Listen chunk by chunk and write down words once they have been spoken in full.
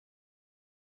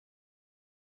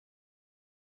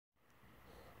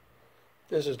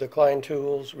This is the Klein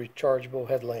Tools rechargeable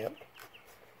headlamp.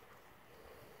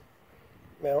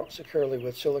 Mount securely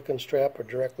with silicone strap or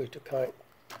directly to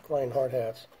Klein hard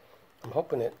hats. I'm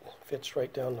hoping it fits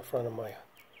right down the front of my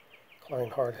Klein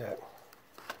hard hat.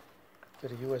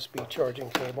 Get a USB charging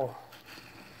cable.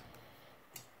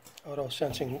 Auto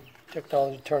sensing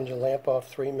technology turns the lamp off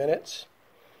 3 minutes.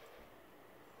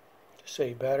 To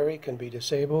save battery can be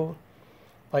disabled.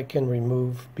 Light can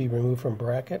be removed from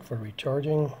bracket for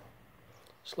recharging.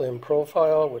 Slim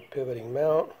profile with pivoting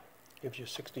mount. Gives you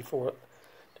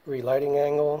 64-degree lighting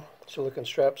angle. Silicone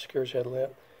strap secures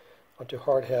headlamp onto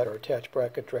hard hat or attach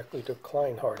bracket directly to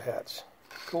Klein hard hats.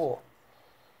 Cool.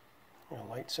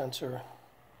 Light sensor,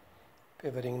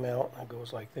 pivoting mount that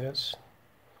goes like this.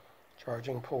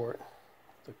 Charging port,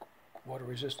 the water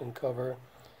resistant cover.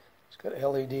 It's got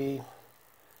LED,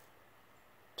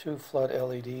 2 flood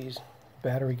LEDs,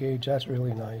 battery gauge, that's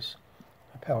really nice.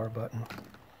 A power button.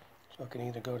 So it can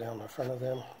either go down the front of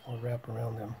them or wrap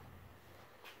around them.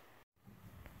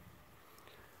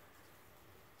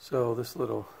 So this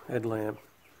little headlamp,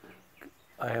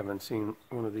 I haven't seen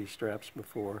one of these straps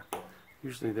before.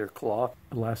 Usually they're cloth,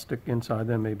 elastic inside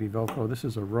them, maybe Velcro. This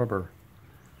is a rubber.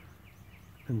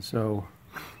 And so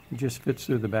it just fits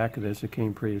through the back of this. It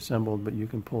came pre-assembled, but you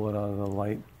can pull it out of the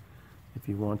light if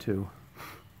you want to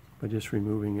by just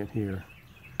removing it here.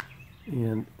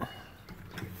 And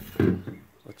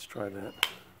let's try that.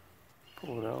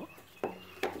 Pull it out.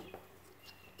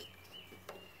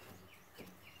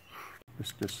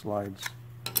 This just slides.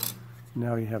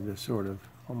 Now you have this sort of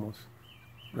almost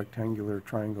rectangular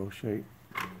triangle shape.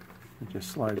 It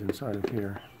just slides inside of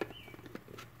here.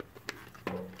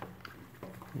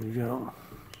 There you go.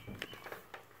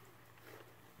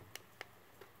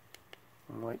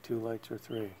 1 light, 2 lights, or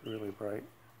 3. Really bright.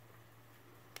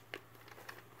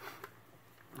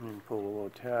 And pull the little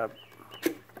tab.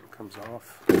 It comes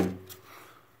off. Put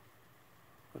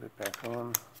it back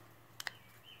on.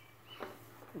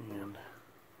 And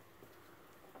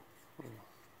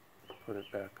put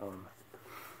it back on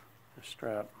the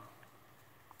strap.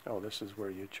 Oh, this is where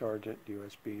you charge it.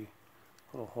 USB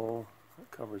little hole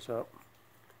that covers up.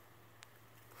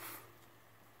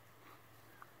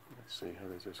 Let's see, how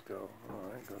does this go?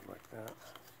 Alright, good like that.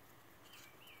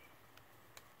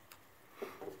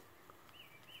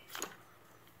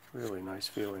 Really nice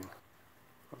feeling.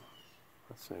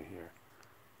 Let's see here.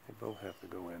 They both have to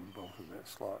go in, both of the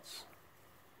slots.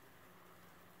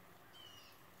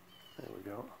 There we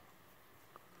go.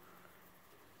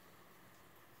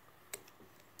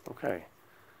 Okay,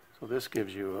 so this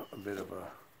gives you a bit of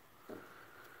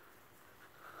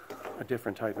a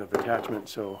different type of attachment.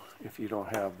 So if you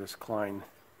don't have this Klein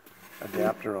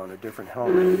adapter on a different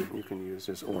helmet, you can use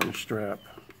this orange strap.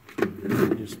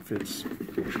 It just fits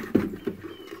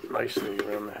nicely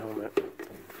around the helmet,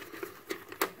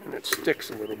 and it sticks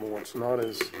a little more. It's not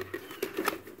as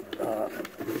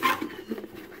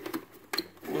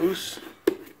loose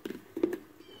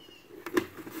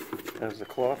as the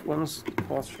cloth ones,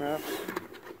 cloth straps.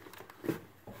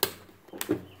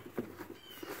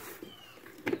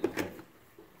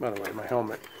 By the way, my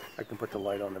helmet, I can put the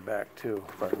light on the back too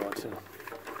if I want to.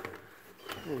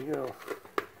 There you go.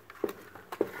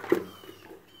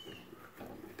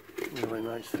 Really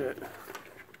nice fit.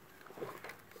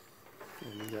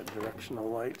 And you got directional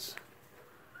lights.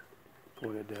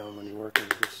 Point it down when you're working,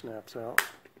 it just snaps out.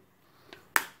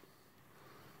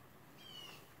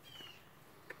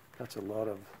 That's a lot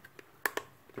of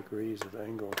degrees of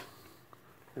angle.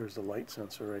 There's the light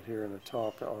sensor right here in the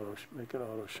top to make it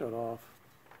auto shut off.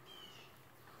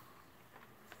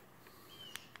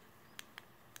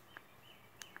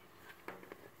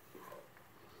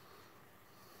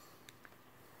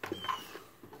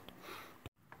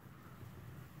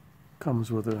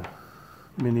 Comes with a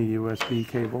mini USB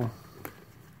cable.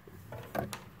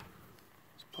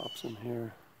 Just pops in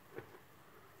here.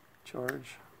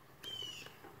 Charge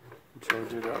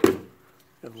it up.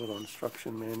 Got a little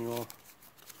instruction manual.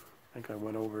 I think I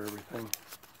went over everything.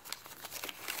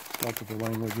 Multiple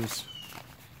languages.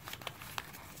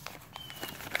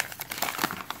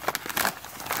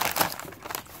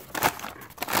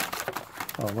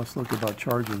 Oh, let's look about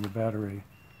charging the battery.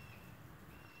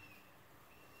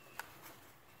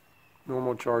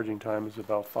 Normal charging time is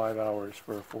about 5 hours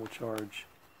for a full charge.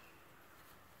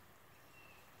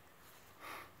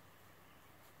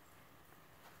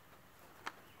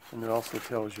 And it also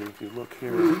tells you, if you look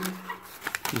here, you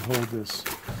hold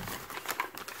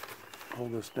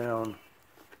this down.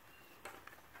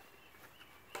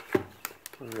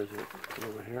 Where is it?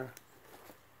 Over here?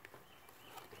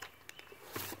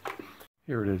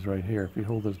 Here it is right here. If you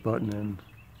hold this button in,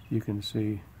 you can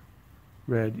see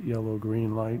red, yellow,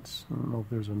 green lights. I don't know if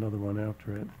there's another one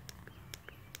after it.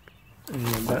 And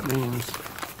that means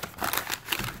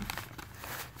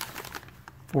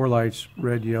 4 lights,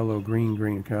 red, yellow, green,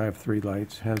 green. Okay, I have 3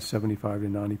 lights, has 75 to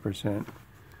 90%.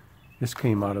 This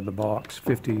came out of the box,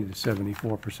 50 to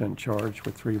 74% charge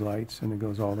with 3 lights, and it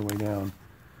goes all the way down.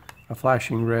 A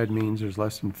flashing red means there's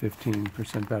less than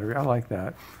 15% battery. I like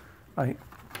that. I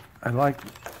like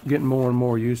getting more and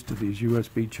more used to these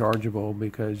USB chargeable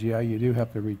because, yeah, you do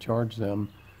have to recharge them,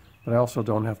 but I also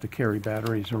don't have to carry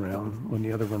batteries around when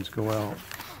the other ones go out.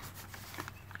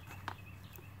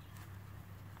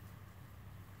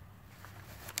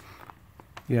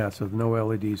 Yeah, so no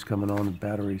LEDs coming on, the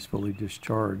battery's fully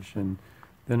discharged, and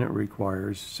then it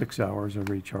requires 6 hours of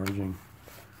recharging.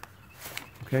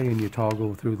 Okay, and you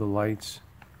toggle through the lights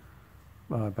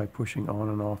by pushing on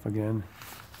and off again.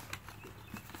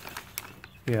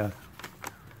 Yeah,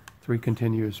 3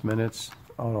 continuous minutes,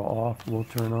 auto off will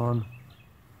turn on.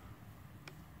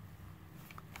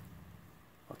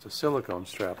 It's a silicone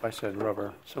strap. I said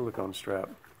rubber, silicone strap.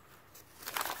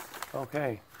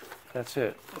 Okay, that's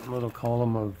it. A little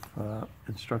column of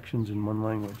instructions in 1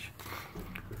 language.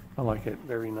 I like it.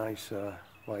 Very nice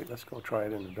light. Let's go try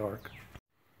it in the dark.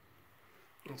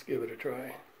 Let's give it a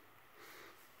try.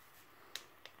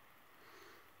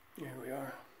 Here we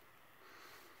are.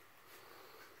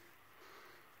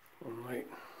 1 light.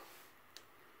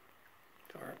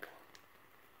 Dark.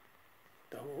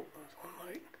 Double. That's 1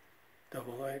 light.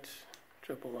 Double lights.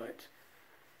 Triple lights.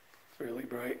 It's really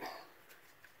bright.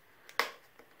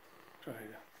 Try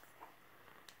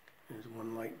to use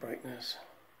 1 light brightness.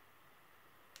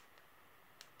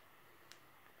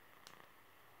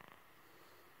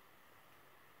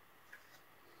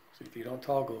 So if you don't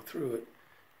toggle through it,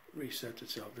 it resets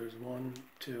itself. There's 1,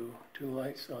 2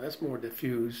 lights. Oh, that's more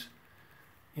diffuse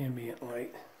ambient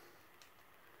light.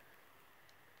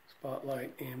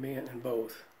 Spotlight, ambient, and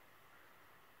both.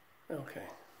 Okay,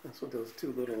 that's what those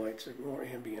 2 little lights are, more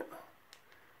ambient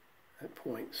at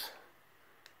points.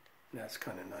 And that's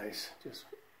kind of nice. Just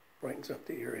brightens up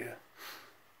the area.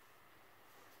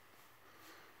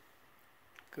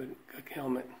 Good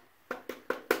helmet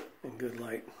and good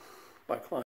light by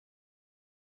Klein.